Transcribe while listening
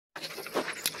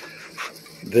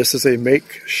This is a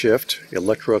makeshift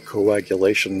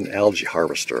electrocoagulation algae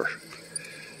harvester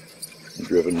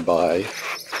driven by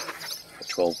a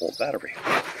 12-volt battery.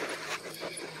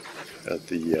 At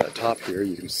the top here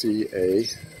you can see a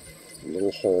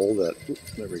little hole that,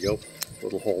 there we go,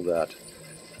 little hole that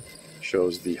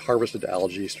shows the harvested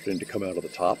algae starting to come out of the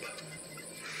top.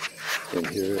 And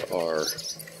here are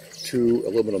two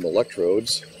aluminum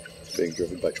electrodes being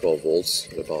driven by 12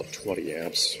 volts at about 20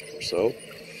 amps or so.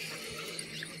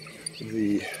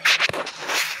 The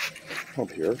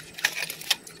pump here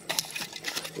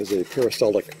is a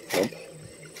peristaltic pump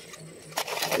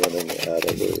running at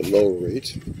a very low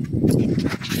rate.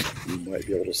 You might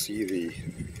be able to see the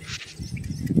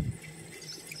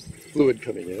fluid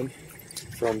coming in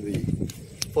from the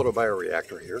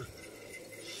photobioreactor here.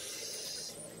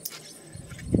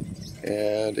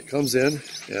 And it comes in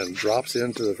and drops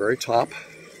into the very top,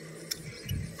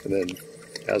 and then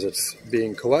as it's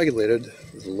being coagulated,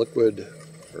 the liquid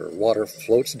or water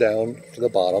floats down to the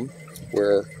bottom,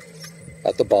 where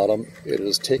at the bottom it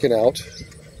is taken out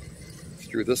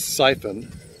through this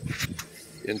siphon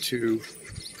into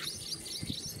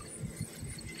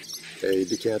a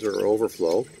decanter or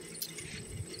overflow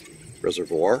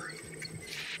reservoir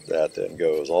that then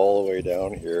goes all the way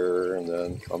down here and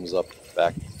then comes up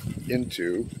back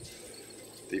into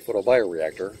the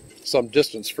photobioreactor, some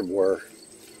distance from where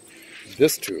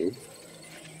this tube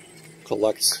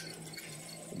collects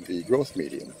the growth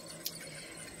medium.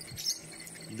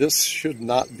 This should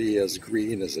not be as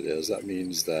green as it is. That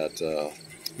means that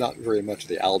not very much of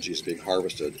the algae is being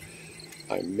harvested.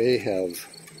 I may have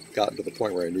gotten to the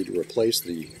point where I need to replace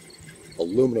the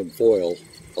aluminum foil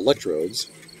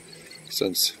electrodes,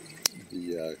 since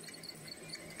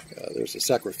there's a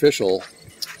sacrificial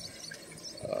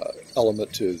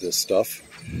element to this stuff,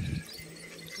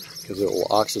 because it will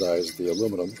oxidize the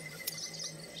aluminum.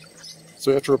 So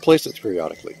you have to replace it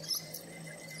periodically.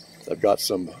 I've got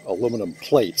some aluminum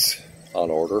plates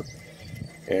on order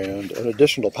and an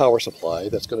additional power supply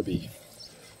that's going to be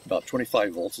about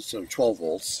 25 volts instead of 12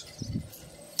 volts.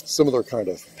 Similar kind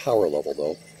of power level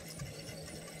though.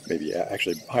 Maybe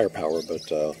actually higher power,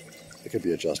 but it could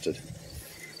be adjusted.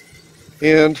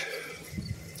 And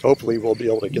hopefully we'll be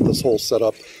able to get this whole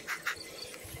setup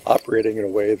operating in a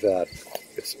way that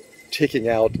it's taking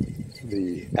out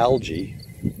the algae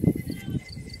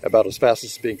about as fast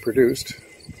as it's being produced.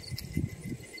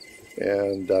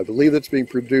 And I believe it's being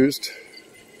produced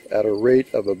at a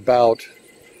rate of about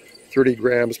 30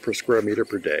 grams per square meter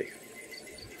per day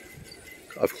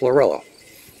of chlorella.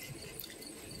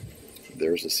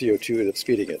 There's the CO2 that's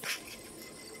feeding it.